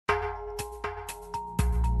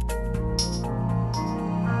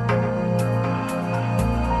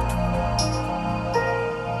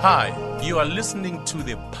Hi, you are listening to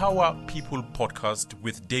the Power People podcast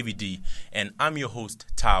with David-Dee, and I'm your host,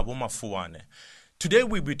 Thabo Mafuane. Today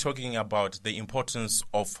we'll be talking about the importance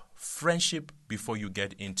of friendship before you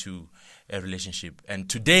get into a relationship. And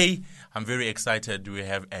today, I'm very excited. We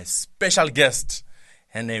have a special guest.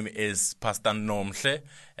 Her name is Pastor Nomhle,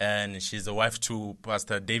 and she's a wife to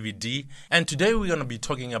Pastor David-Dee. And today we're going to be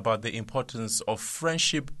talking about the importance of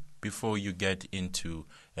friendship before you get into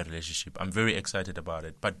a relationship. I'm very excited about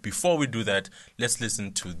it. But before we do that, let's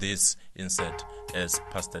listen to this insert as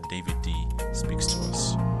Pastor David-Dee speaks to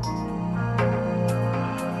us.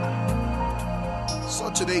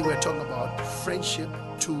 So today we're talking about friendship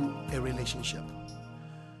to a relationship.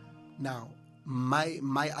 Now,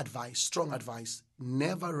 my advice, strong advice,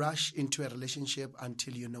 never rush into a relationship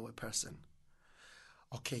until you know a person.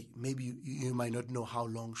 Okay, maybe you might not know how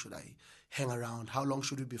long should I hang around, how long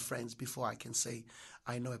should we be friends before I can say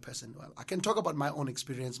I know a person well. I can talk about my own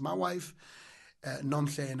experience. My wife,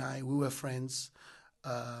 Nomhle, and I, we were friends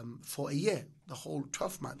for a year, the whole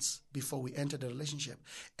 12 months before we entered a relationship.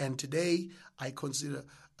 And today I consider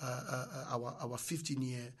our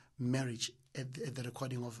 15-year marriage at the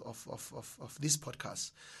recording of this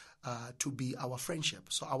podcast to be our friendship.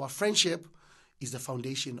 So our friendship is the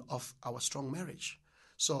foundation of our strong marriage.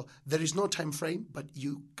 So there is no time frame, but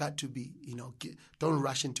you got to be, don't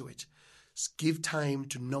rush into it. Give time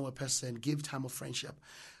to know a person, give time of friendship.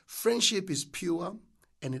 Friendship is pure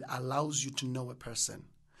and it allows you to know a person.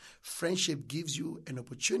 Friendship gives you an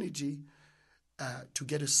opportunity to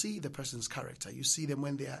get to see the person's character. You see them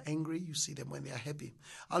when they are angry, you see them when they are happy.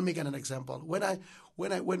 I'll make an example.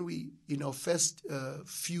 When we first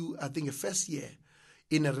year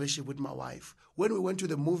in a relationship with my wife, when we went to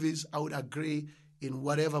the movies, I would agree in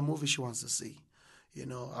whatever movie she wants to see.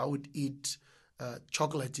 I would eat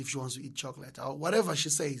chocolate if she wants to eat chocolate. Or whatever she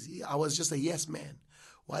says, I was just a yes man.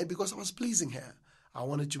 Why? Because I was pleasing her. I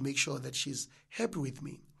wanted to make sure that she's happy with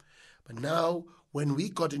me. But now, when we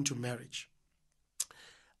got into marriage,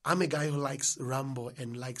 I'm a guy who likes Rambo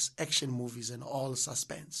and likes action movies and all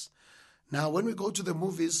suspense. Now, when we go to the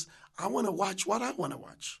movies, I want to watch what I want to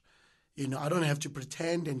watch. I don't have to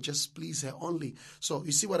pretend and just please her only. So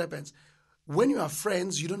you see what happens? When you are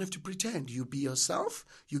friends, you don't have to pretend. You be yourself.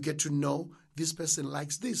 You get to know this person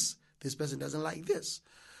likes this. This person doesn't like this.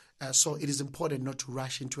 So it is important not to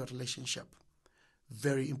rush into a relationship.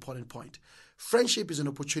 Very important point. Friendship is an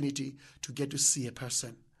opportunity to get to see a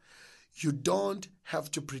person. You don't have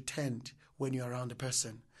to pretend when you're around a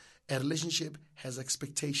person. A relationship has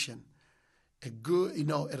expectation. A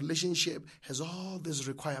relationship has all these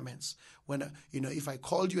requirements. When, if I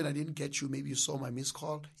called you and I didn't get you, maybe you saw my missed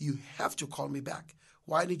call, you have to call me back.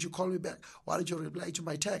 Why did you call me back? Why did you reply to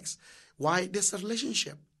my text? Why? There's a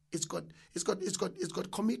relationship. It's got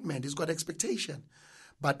commitment. It's got expectation.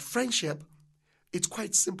 But friendship, it's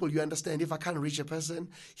quite simple. You understand, if I can't reach a person,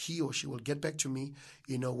 he or she will get back to me,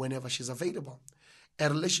 whenever she's available. A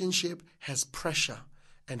relationship has pressure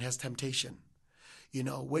and has temptation.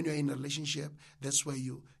 When you're in a relationship, that's where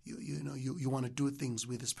you want to do things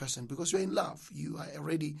with this person because you're in love. You are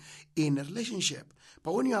already in a relationship.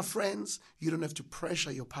 But when you are friends, you don't have to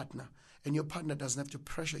pressure your partner. And your partner doesn't have to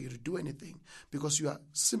pressure you to do anything because you are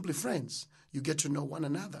simply friends. You get to know one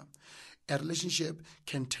another. A relationship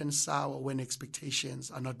can turn sour when expectations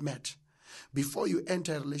are not met. Before you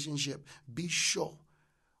enter a relationship, be sure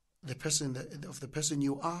of the person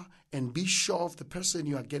you are and be sure of the person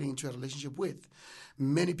you are getting into a relationship with.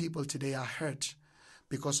 Many people today are hurt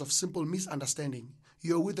because of simple misunderstanding.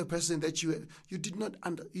 You're with a person that you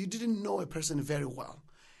didn't know a person very well.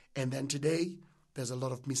 And then today, there's a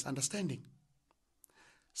lot of misunderstanding.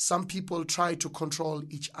 Some people try to control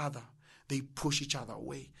each other. They push each other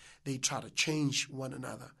away. They try to change one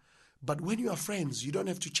another. But when you are friends, you don't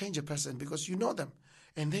have to change a person because you know them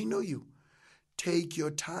and they know you. Take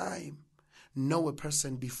your time. Know a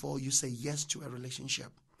person before you say yes to a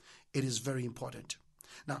relationship. It is very important.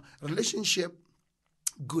 Now, relationship,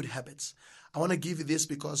 good habits. I want to give you this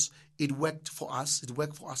because it worked for us. It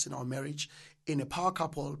worked for us in our marriage. In a Power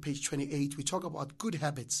Couple, page 28, we talk about good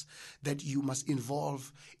habits that you must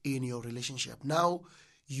involve in your relationship. Now,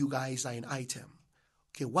 you guys are an item.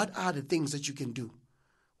 Okay, what are the things that you can do?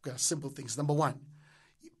 Okay, simple things. Number one,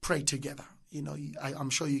 pray together. I'm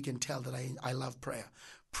sure you can tell that I love prayer.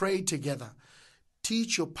 Pray together.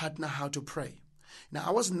 Teach your partner how to pray. Now,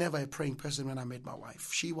 I was never a praying person when I met my wife.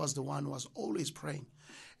 She was the one who was always praying.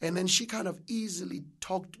 And then she kind of easily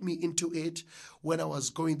talked me into it when I was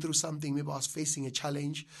going through something. Maybe I was facing a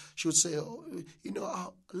challenge. She would say,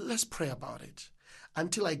 let's pray about it.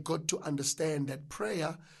 Until I got to understand that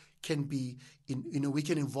prayer can be we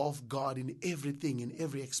can involve God in everything, in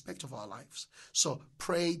every aspect of our lives. So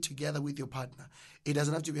pray together with your partner. It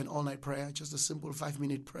doesn't have to be an all-night prayer, just a simple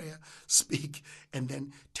 5-minute prayer. Speak and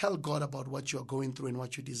then tell God about what you're going through and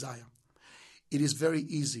what you desire. It is very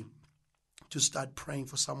easy to start praying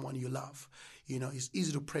for someone you love. It's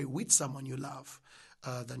easy to pray with someone you love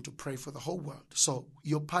than to pray for the whole world. So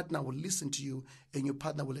your partner will listen to you and your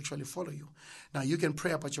partner will actually follow you. Now, you can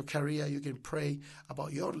pray about your career. You can pray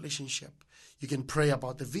about your relationship. You can pray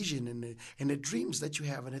about the vision and the dreams that you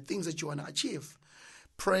have and the things that you want to achieve.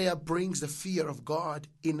 Prayer brings the fear of God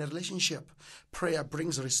in a relationship. Prayer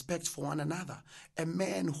brings respect for one another. A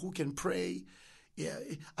man who can pray,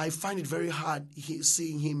 I find it very hard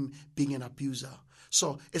seeing him being an abuser.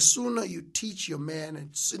 So as soon as you teach your man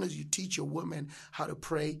and as soon as you teach your woman how to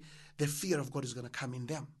pray, the fear of God is going to come in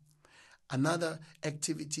them. Another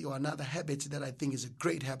activity or another habit that I think is a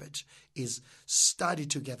great habit is study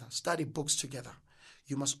together, study books together.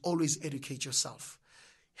 You must always educate yourself.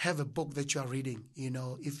 Have a book that you are reading,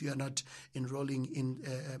 if you are not enrolling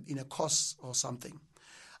in a course or something.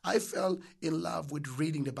 I fell in love with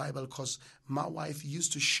reading the Bible because my wife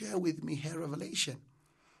used to share with me her revelation.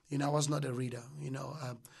 I was not a reader.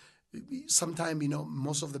 Sometimes,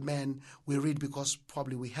 most of the men, we read because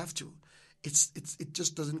probably we have to. It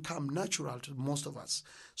just doesn't come natural to most of us.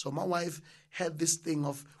 So my wife had this thing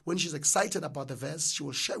of when she's excited about the verse, she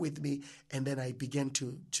will share with me, and then I began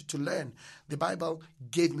to learn. The Bible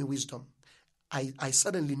gave me wisdom. I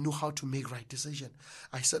suddenly knew how to make right decision.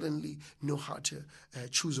 I suddenly knew how to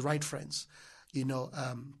choose right friends. You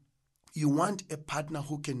want a partner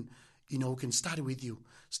who can study with you.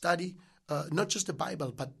 Study not just the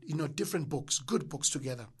Bible, but different books, good books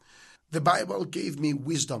together. The Bible gave me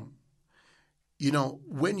wisdom.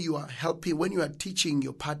 When you are helping, when you are teaching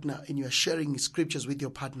your partner and you are sharing scriptures with your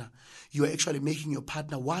partner, you are actually making your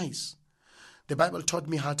partner wise. The Bible taught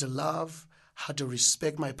me how to love, how to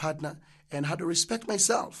respect my partner, and how to respect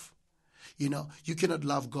myself. You cannot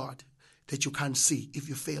love God that you can't see if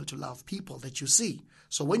you fail to love people that you see.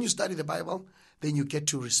 So when you study the Bible, then you get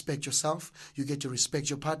to respect yourself, you get to respect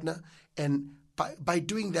your partner, and by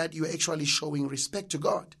doing that, you're actually showing respect to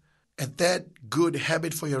God. A third good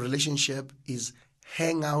habit for your relationship is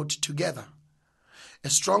hang out together. A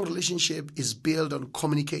strong relationship is built on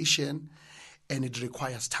communication, and it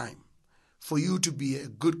requires time. For you to be a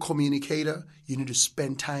good communicator, you need to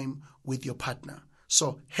spend time with your partner.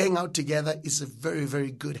 So hang out together is a very, very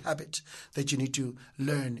good habit that you need to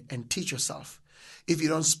learn and teach yourself. If you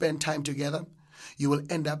don't spend time together, you will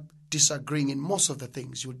end up disagreeing in most of the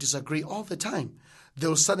things. You will disagree all the time. There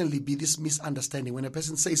will suddenly be this misunderstanding. When a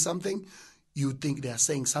person says something, you think they are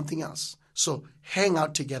saying something else. So hang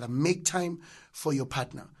out together. Make time for your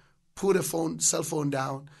partner. Put a cell phone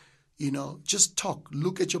down. Just talk.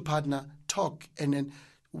 Look at your partner. Talk. And then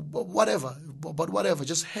whatever,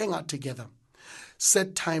 just hang out together.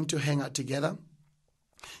 Set time to hang out together.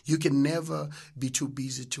 You can never be too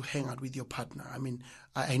busy to hang out with your partner.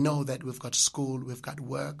 I know that we've got school, we've got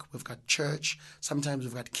work, we've got church, sometimes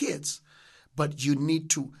we've got kids, but you need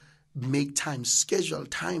to make time, schedule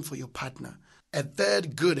time for your partner. A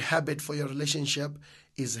third good habit for your relationship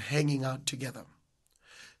is hanging out together.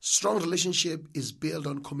 Strong relationship is built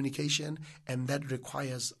on communication, and that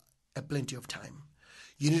requires a plenty of time.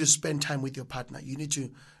 You need to spend time with your partner. You need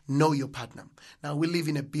to know your partner. Now, we live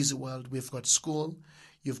in a busy world. We've got school,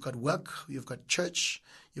 you've got work, you've got church,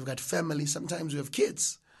 you've got family. Sometimes you have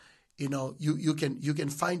kids. You can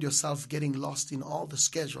find yourself getting lost in all the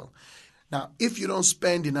schedule. Now, if you don't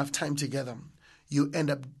spend enough time together, you end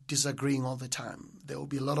up disagreeing all the time. There will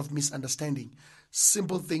be a lot of misunderstanding.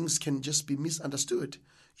 Simple things can just be misunderstood.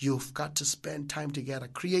 You've got to spend time together.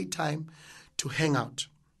 Create time to hang out.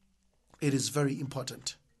 It is very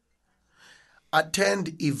important.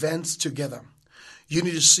 Attend events together. You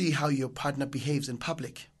need to see how your partner behaves in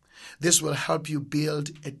public. This will help you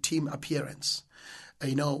build a team appearance.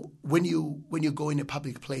 When you go in a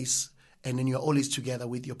public place and then you're always together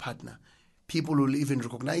with your partner, people will even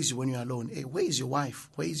recognize you when you're alone. Hey, where is your wife?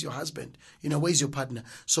 Where is your husband? Where is your partner?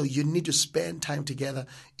 So you need to spend time together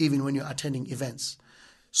even when you're attending events.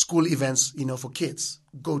 School events, for kids,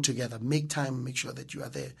 go together. Make time, make sure that you are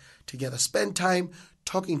there together. Spend time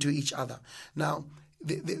talking to each other. Now,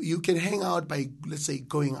 you can hang out by, let's say,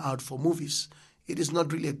 going out for movies. It is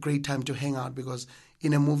not really a great time to hang out because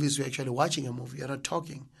in a movies, you're actually watching a movie. You're not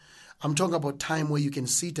talking. I'm talking about time where you can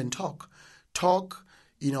sit and talk. Talk,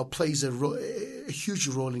 plays a huge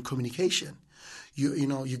role in communication.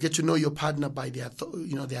 You get to know your partner by their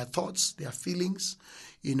thoughts, their feelings,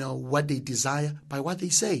 what they desire, by what they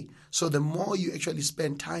say. So the more you actually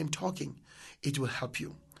spend time talking, it will help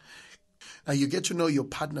you. Now, you get to know your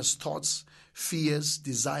partner's thoughts, fears,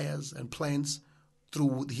 desires, and plans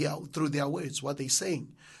through their words, what they're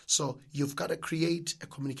saying. So you've got to create a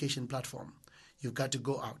communication platform. You've got to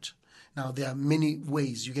go out. Now, there are many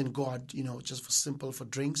ways you can go out, just for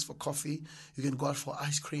drinks, for coffee. You can go out for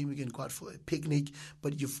ice cream. You can go out for a picnic.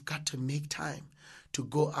 But you've got to make time to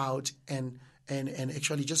go out and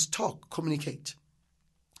actually just talk, communicate.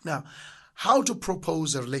 Now, how to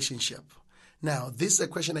propose a relationship? Now, this is a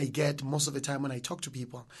question I get most of the time when I talk to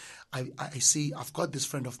people. I see I've got this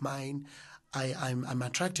friend of mine. I'm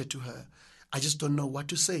attracted to her. I just don't know what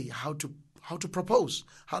to say, how to propose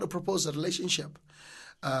a relationship.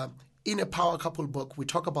 In a Power Couple book, we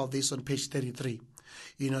talk about this on page 33.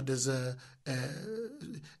 There's a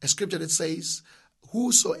scripture that says,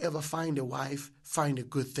 "Whosoever find a wife find a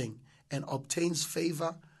good thing and obtains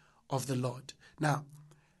favor of the Lord." Now,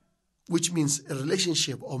 which means a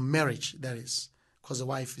relationship or marriage, that is, because a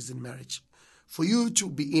wife is in marriage. For you to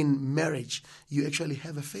be in marriage, you actually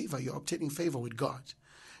have a favor. You're obtaining favor with God.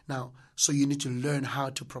 Now, so you need to learn how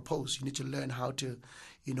to propose. You need to learn how to,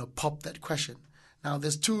 pop that question. Now,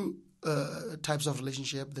 there's two types of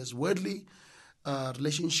relationship. There's worldly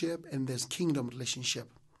relationship and there's kingdom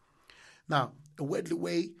relationship. Now, a worldly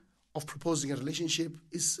way of proposing a relationship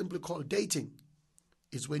is simply called dating.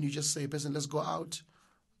 It's when you just say, person, let's go out,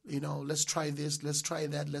 let's try this, let's try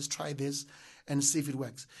that, let's try this, and see if it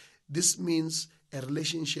works. This means a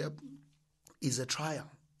relationship is a trial.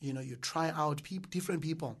 You try out different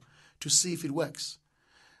people to see if it works.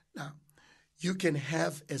 Now, you can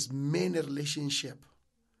have as many relationships,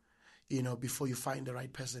 before you find the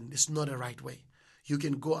right person. It's not the right way. You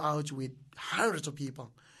can go out with hundreds of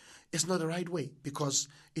people. It's not the right way because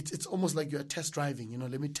it's almost like you're test driving.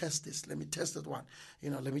 Let me test this. Let me test that one.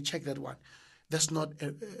 Let me check that one. That's not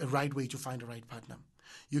a right way to find a right partner.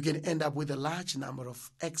 You can end up with a large number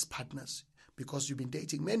of ex-partners because you've been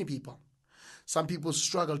dating many people. Some people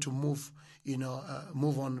struggle to move on in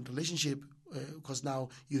a relationship because now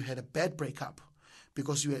you had a bad breakup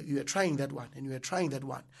because you are trying that one and you are trying that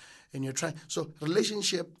one and you're trying. So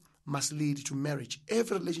relationship must lead to marriage.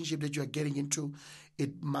 Every relationship that you are getting into,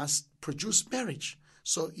 it must produce marriage.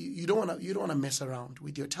 So you don't want to mess around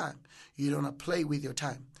with your time. You don't want to play with your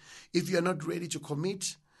time. If you're not ready to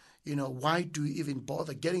commit, why do you even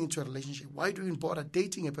bother getting into a relationship? Why do you even bother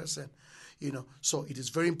dating a person? So it is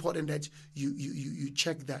very important that you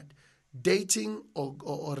check that. Dating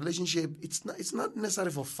or relationship, it's not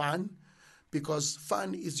necessarily for fun, because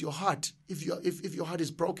fun is your heart. If your heart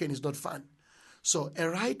is broken, it's not fun. So a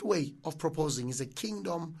right way of proposing is a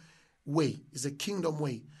kingdom way.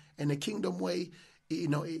 And a kingdom way,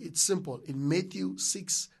 it's simple. In Matthew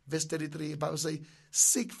 6, verse 33, the Bible says,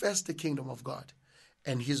 "Seek first the kingdom of God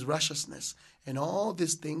and his righteousness, and all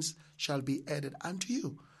these things shall be added unto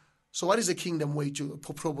you." So what is a kingdom way to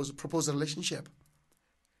propose a relationship?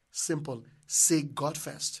 Simple. Seek God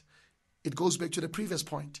first. It goes back to the previous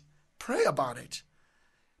point. Pray about it.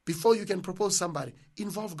 Before you can propose somebody,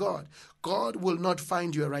 involve God. God will not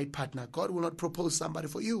find you a right partner. God will not propose somebody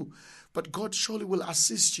for you. But God surely will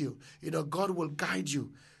assist you. God will guide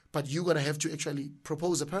you. But you're going to have to actually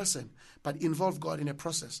propose a person. But involve God in a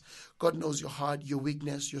process. God knows your heart, your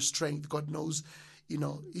weakness, your strength. God knows, He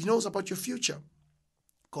knows about your future.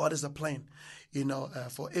 God has a plan,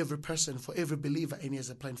 for every person, for every believer, and He has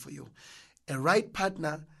a plan for you. A right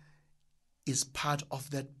partner is part of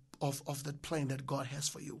that plan that God has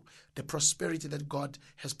for you, the prosperity that God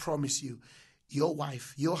has promised you. Your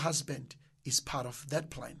wife, your husband is part of that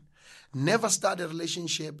plan. Never start a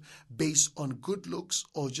relationship based on good looks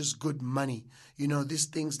or just good money. These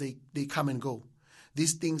things, they come and go.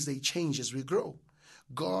 These things, they change as we grow.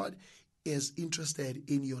 God is interested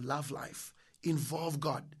in your love life. Involve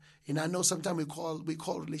God. And I know sometimes we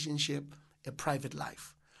call relationship a private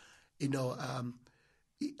life.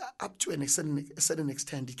 Up to a certain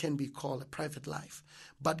extent, it can be called a private life.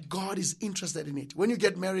 But God is interested in it. When you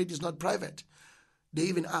get married, it's not private. They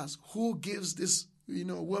even ask, who gives this,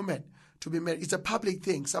 woman to be married? It's a public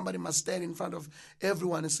thing. Somebody must stand in front of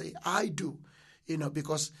everyone and say, I do.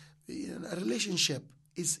 Because a relationship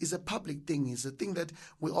is a public thing. It's a thing that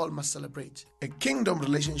we all must celebrate. A kingdom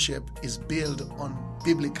relationship is built on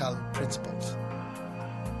biblical principles.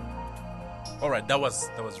 All right, that was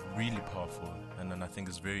really powerful, and I think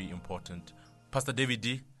it's very important. Pastor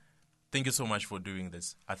David-Dee, thank you so much for doing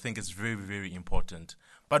this. I think it's very, very important.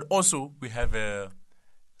 But also, we have a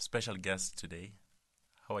special guest today.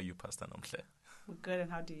 How are you, Pastor Nomhle? Good,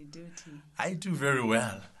 and how do you do, T? I do very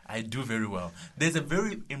well. There's a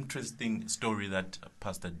very interesting story that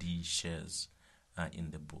Pastor D shares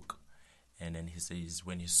in the book. And then he says,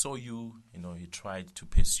 when he saw you, he tried to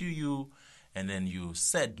pursue you, and then you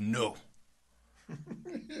said no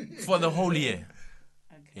for the whole year.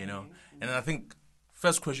 Okay. And I think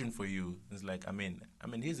first question for you is like,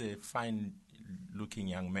 he's a fine-looking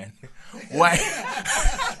young man. Why?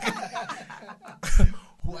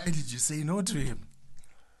 Why did you say no to him?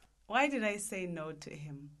 Why did I say no to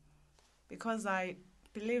him? Because I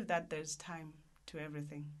believe that there's time to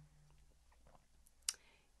everything.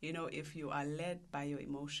 If you are led by your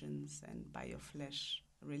emotions and by your flesh,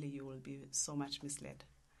 really you will be so much misled.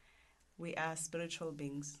 We are spiritual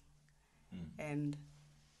beings. And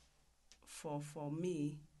for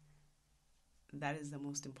me, that is the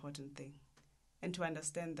most important thing. And to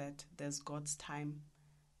understand that there's God's time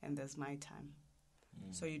and there's my time.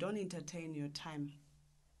 So you don't entertain your time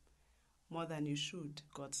more than you should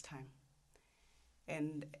God's time.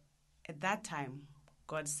 And at that time,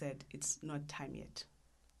 God said it's not time yet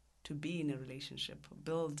to be in a relationship,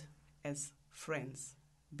 build as friends,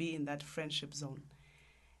 be in that friendship zone.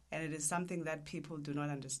 And it is something that people do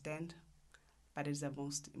not understand, but it's the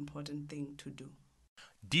most important thing to do.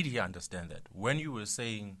 Did he understand that? When you were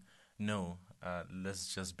saying, no,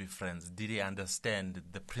 let's just be friends, did he understand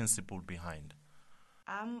the principle behind?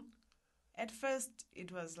 At first,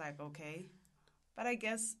 it was like, okay. But I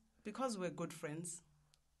guess because we're good friends,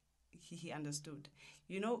 he understood.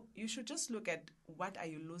 You should just look at what are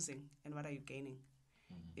you losing and what are you gaining.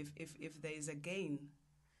 If there is a gain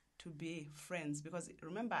to be friends, because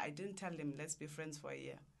remember, I didn't tell him, let's be friends for a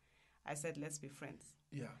year. I said, let's be friends.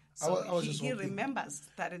 Yeah. So I was just he hoping, remembers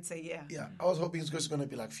that it's a year. Yeah. I was hoping it's just going to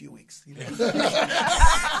be like a few weeks.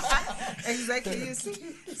 Exactly. You see?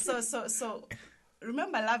 So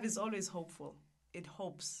remember, love is always hopeful. It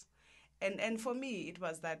hopes. And for me, it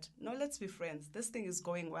was that, no, let's be friends. This thing is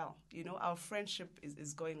going well. Our friendship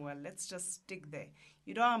is going well. Let's just stick there.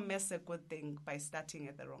 You don't mess a good thing by starting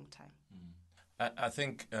at the wrong time. I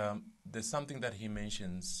think there's something that he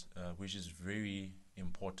mentions which is very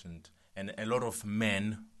important. And a lot of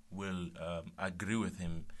men will agree with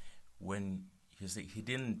him when he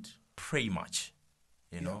didn't pray much,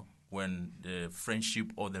 when the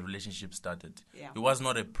friendship or the relationship started. Yeah. He was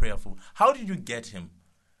not a prayerful. How did you get him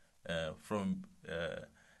from the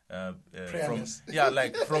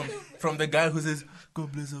guy who says,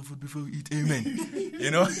 God bless our food before we eat,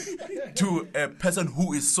 amen, to a person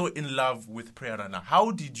who is so in love with prayer right now?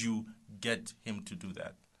 How did you get him to do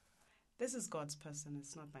that? This is God's person.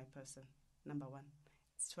 It's not my person, number one.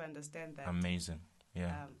 It's to understand that. Amazing.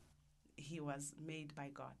 Yeah. He was made by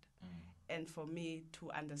God. And for me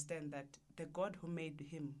to understand that the God who made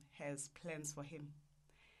him has plans for him.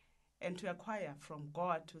 And to acquire from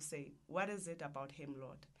God to say, what is it about him,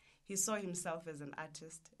 Lord? He saw himself as an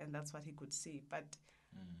artist, and that's what he could see. But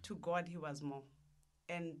to God, he was more.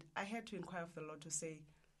 And I had to inquire of the Lord to say,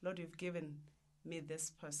 Lord, you've given me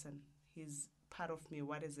this person. He's part of me.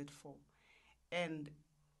 What is it for? And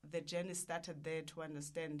the journey started there to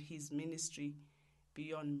understand his ministry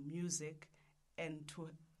beyond music and to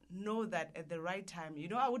know that at the right time,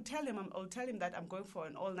 I'll tell him that I'm going for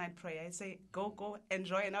an all-night prayer. I say, go,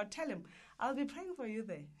 enjoy. And I'll tell him, I'll be praying for you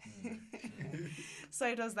there. So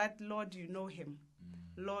it was that, Lord, you know him.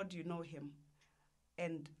 Lord, you know him.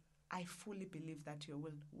 And I fully believe that your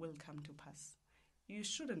will come to pass. You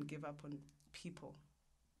shouldn't give up on people,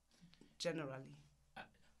 generally.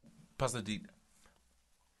 Pastor D,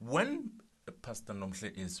 when Pastor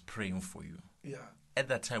Nomhle is praying for you, at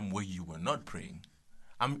that time where you were not praying,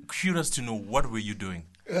 I'm curious to know, what were you doing?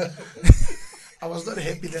 I was not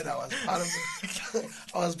happy that I was part of it.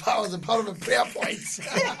 I was part of the prayer points.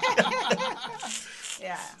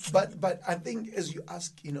 Yeah. But I think as you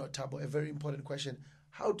ask, Thabo, a very important question,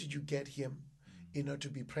 how did you get him, to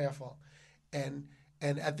be prayerful? And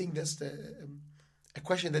I think that's a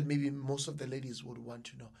question that maybe most of the ladies would want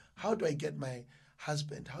to know. How do I get my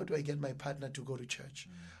husband? How do I get my partner to go to church?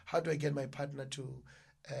 How do I get my partner to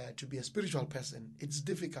be a spiritual person? It's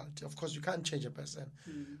difficult. Of course, you can't change a person.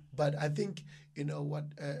 But I think, what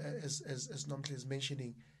as Nomhle is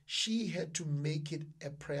mentioning, she had to make it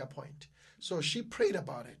a prayer point. So she prayed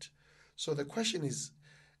about it. So the question is,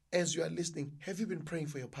 as you are listening, have you been praying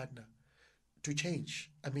for your partner to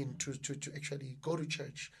change? I mean, to actually go to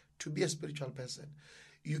church, to be a spiritual person.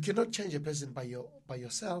 You cannot change a person by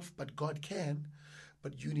yourself, but God can.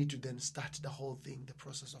 But you need to then start the whole thing, the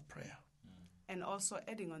process of prayer. And also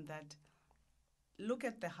adding on that, look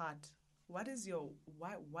at the heart. What is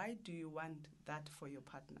why do you want that for your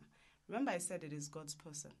partner? Remember I said it is God's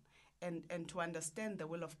person. And to understand the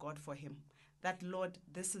will of God for him. That, Lord,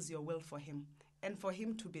 this is your will for him. And for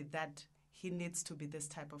him to be that, he needs to be this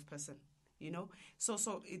type of person.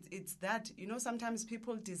 So it's that, sometimes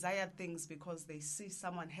people desire things because they see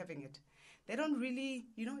someone having it. They don't really,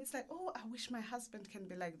 it's like, oh, I wish my husband can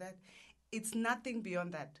be like that. It's nothing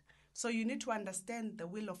beyond that. So you need to understand the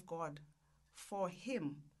will of God for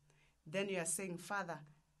him. Then you are saying, Father,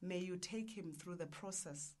 may you take him through the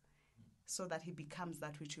process so that he becomes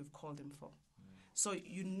that which you've called him for. So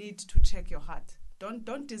you need to check your heart.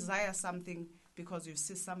 Don't desire something because you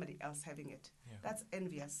see somebody else having it. Yeah. That's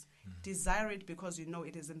envious. Desire it because you know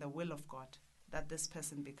it is in the will of God that this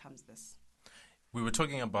person becomes this. We were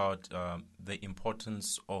talking about the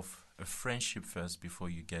importance of a friendship first before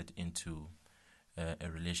you get into a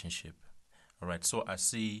relationship. All right, so I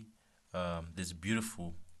see this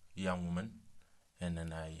beautiful young woman, and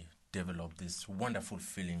then I develop these wonderful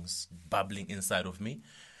feelings bubbling inside of me.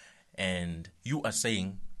 And you are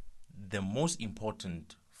saying the most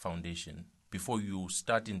important foundation before you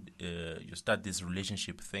start this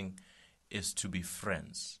relationship thing is to be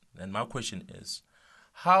friends. And my question is,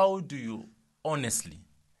 how do you honestly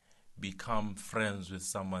become friends with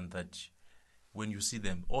someone that when you see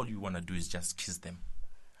them, all you want to do is just kiss them?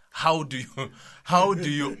 How do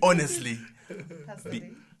you honestly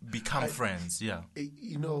become friends? Yeah.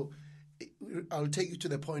 I'll take you to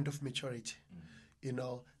the point of maturity.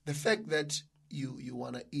 The fact that you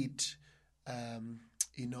want to eat,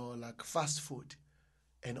 like fast food,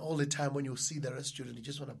 and all the time when you see the restaurant, you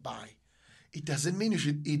just want to buy. It doesn't mean you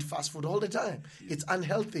should eat fast food all the time. It's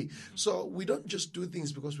unhealthy. So we don't just do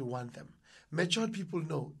things because we want them. Matured people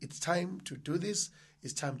know it's time to do this,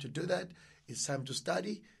 it's time to do that, it's time to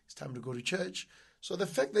study, it's time to go to church. So the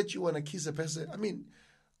fact that you want to kiss a person,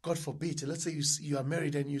 God forbid, let's say you are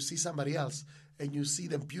married and you see somebody else and you see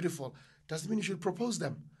them beautiful, doesn't mean you should propose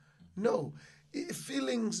them. No.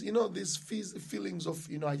 Feelings, these feelings of,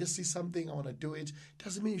 I just see something, I want to do it,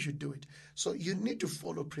 doesn't mean you should do it. So you need to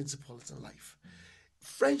follow principles in life.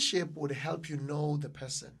 Friendship would help you know the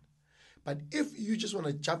person. But if you just want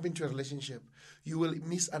to jump into a relationship, you will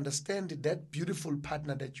misunderstand that beautiful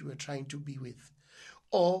partner that you are trying to be with.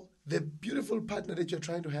 Or the beautiful partner that you're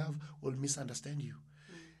trying to have will misunderstand you.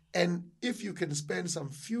 And if you can spend some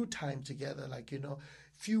few time together, like,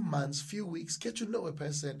 few months, few weeks, get to know a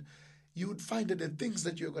person, you would find that the things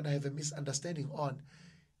that you're going to have a misunderstanding on,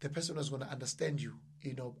 the person is going to understand you,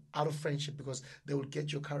 out of friendship, because they will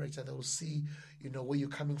get your character. They will see, where you're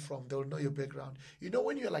coming from. They will know your background.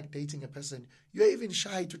 When you're like dating a person, you're even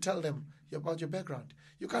shy to tell them about your background.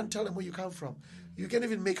 You can't tell them where you come from. You can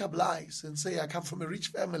even make up lies and say, I come from a rich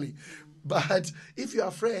family. But if you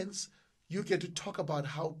are friends, you get to talk about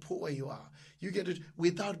how poor you are. You get it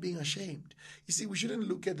without being ashamed. You see, we shouldn't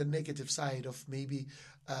look at the negative side of maybe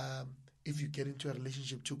if you get into a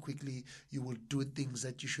relationship too quickly, you will do things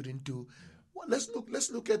that you shouldn't do. Well,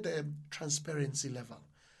 let's look at the transparency level.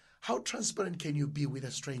 How transparent can you be with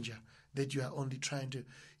a stranger that you are only trying to,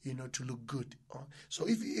 to look good? So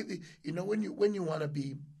if when you want to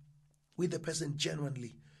be with a person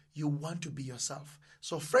genuinely, you want to be yourself.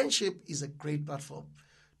 So friendship is a great platform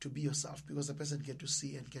to be yourself, because the person get to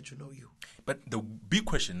see and get to know you. But the big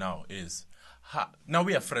question now is, now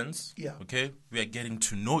we are friends, okay? We are getting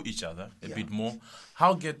to know each other a bit more.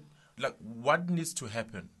 What needs to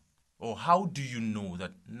happen? Or how do you know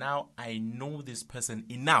that now I know this person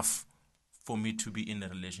enough for me to be in a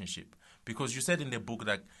relationship? Because you said in the book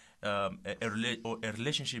that a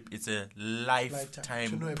relationship is a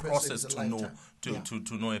lifetime process to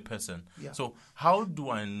know a person. Yeah. So how do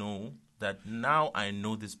I know that now I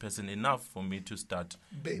know this person enough for me to start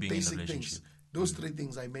being in a relationship? Things. Those three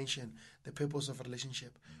things I mentioned, the purpose of a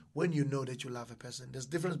relationship. When you know that you love a person, there's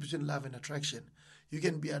difference between love and attraction. You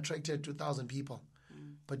can be attracted to 1,000 people,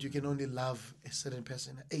 but you can only love a certain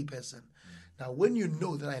person, a person. Now, when you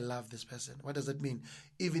know that I love this person, what does that mean?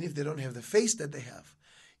 Even if they don't have the face that they have,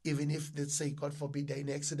 even if, let's say, God forbid, they're in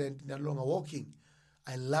an accident, no longer walking,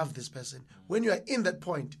 I love this person. When you are in that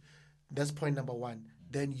point, that's point number one.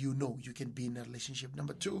 Then you know you can be in a relationship.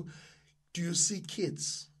 Number two, do you see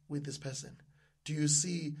kids with this person? Do you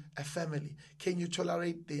see a family? Can you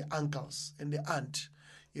tolerate the uncles and the aunt?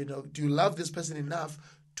 Do you love this person enough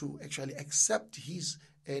to actually accept his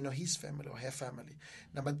family or her family?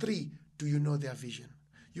 Number three, do you know their vision?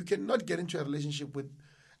 You cannot get into a relationship with,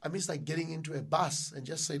 it's like getting into a bus and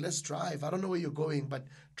just say, let's drive. I don't know where you're going, but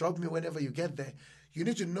drop me whenever you get there. You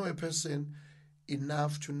need to know a person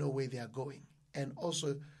enough to know where they are going, and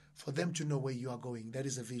also for them to know where you are going. That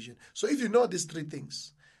is a vision. So if you know these three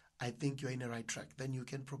things, I think you're in the right track. Then you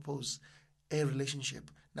can propose a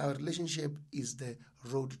relationship. Now, a relationship is the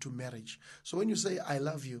road to marriage. So when you say, I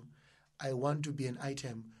love you, I want to be an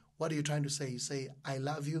item, what are you trying to say? You say, I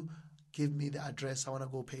love you, give me the address, I want to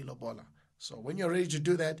go pay Lobola. So when you're ready to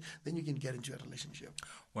do that, then you can get into a relationship.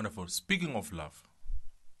 Wonderful. Speaking of love,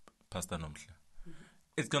 Pastor Nomhle,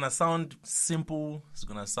 it's going to sound simple. It's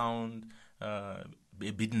going to sound a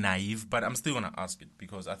bit naive, but I'm still going to ask it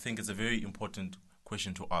because I think it's a very important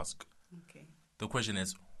question to ask. Okay. The question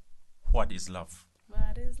is, what is love?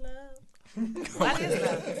 What is love? What is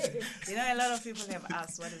love? You know, a lot of people have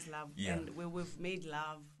asked, what is love? Yeah. And we've made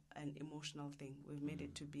love an emotional thing. We've made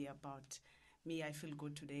it to be about me, I feel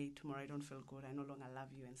good today, tomorrow I don't feel good, I no longer love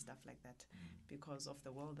you and stuff like that because of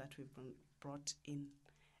the world that we've been brought in.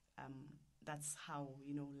 That's how,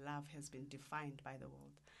 love has been defined by the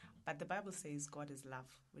world. But the Bible says God is love,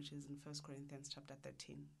 which is in 1 Corinthians chapter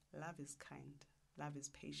 13. Love is kind. Love is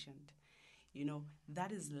patient.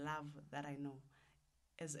 That is love that I know.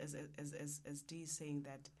 As Dee is saying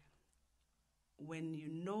that when you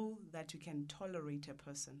know that you can tolerate a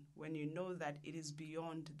person, when you know that it is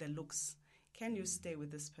beyond the looks, can you stay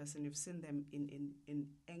with this person? You've seen them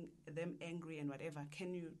them angry and whatever.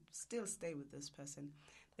 Can you still stay with this person?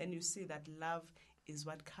 Then you see that love is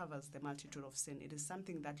what covers the multitude of sin. It is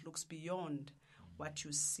something that looks beyond what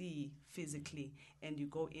you see physically, and you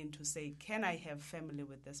go in to say, can I have family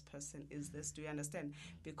with this person? Do you understand?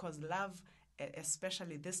 Because love,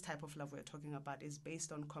 especially this type of love we're talking about, is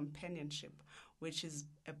based on companionship, which is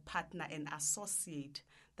a partner and associate.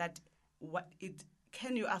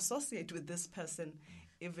 Can you associate with this person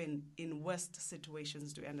even in worst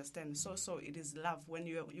situations? Do you understand? So it is love. When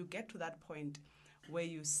you get to that point where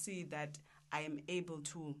you see that I am able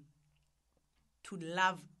to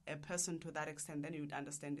love a person to that extent, then you would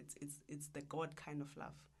understand it's the God kind of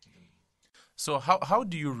love. So how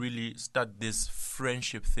do you really start this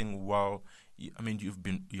friendship thing while you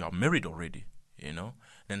are married already,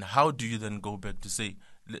 Then how do you then go back to say,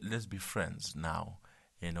 let's be friends now,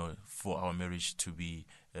 for our marriage to be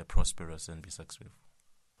prosperous and be successful?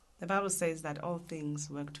 The Bible says that all things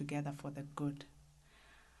work together for the good.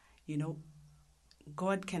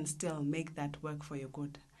 God can still make that work for your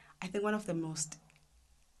good. I think one of the most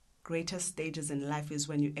greatest stages in life is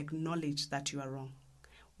when you acknowledge that you are wrong.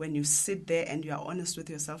 When you sit there and you are honest with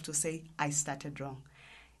yourself to say, I started wrong.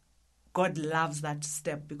 God loves that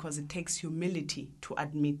step because it takes humility to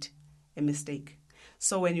admit a mistake.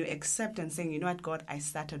 So when you accept and saying, you know what, God, I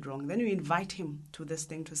started wrong, then you invite him to this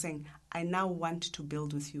thing to saying, I now want to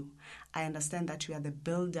build with you. I understand that you are the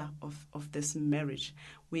builder of this marriage.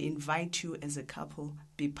 We invite you as a couple,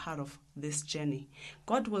 be part of this journey.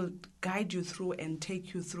 God will guide you through and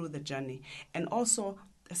take you through the journey. And also,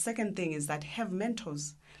 the second thing is that have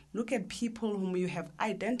mentors. Look at people whom you have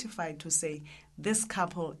identified to say, this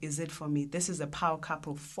couple is it for me. This is a power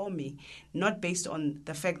couple for me. Not based on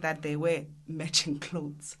the fact that they wear matching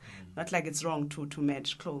clothes. Not like it's wrong to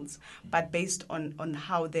match clothes. But based on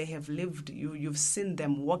how they have lived. You've seen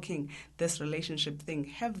them walking this relationship thing.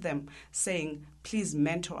 Have them saying, please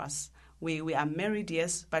mentor us. We are married,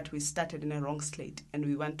 yes, but we started in a wrong slate and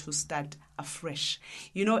we want to start afresh.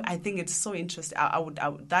 I think it's so interesting.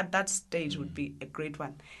 That stage would be a great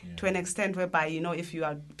one to an extent whereby, if you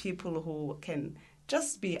are people who can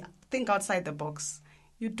just think outside the box,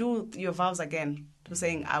 you do your vows again to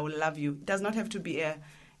saying, I will love you. It does not have to be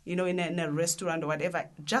in a restaurant or whatever,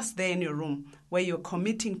 just there in your room where you're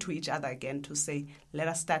committing to each other again to say, let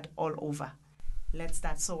us start all over. Let's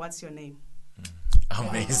start. So what's your name?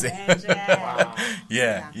 Amazing. Wow.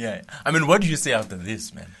 Yeah. What do you say after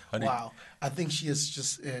this, man? Wow. I think she has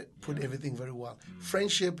just put everything very well.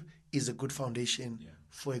 Friendship is a good foundation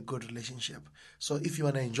for a good relationship. So if you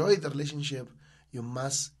want to enjoy the relationship, you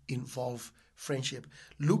must involve friendship.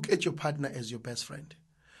 Look at your partner as your best friend.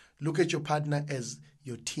 Look at your partner as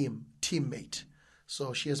your teammate.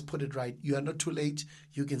 So she has put it right. You are not too late.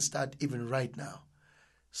 You can start even right now.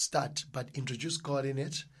 Start, but introduce God in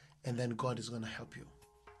it, and then God is going to help you.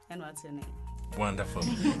 And what's your name? Wonderful.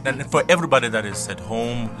 And for everybody that is at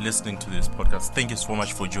home listening to this podcast, thank you so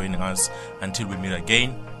much for joining us. Until we meet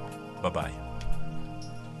again, bye-bye.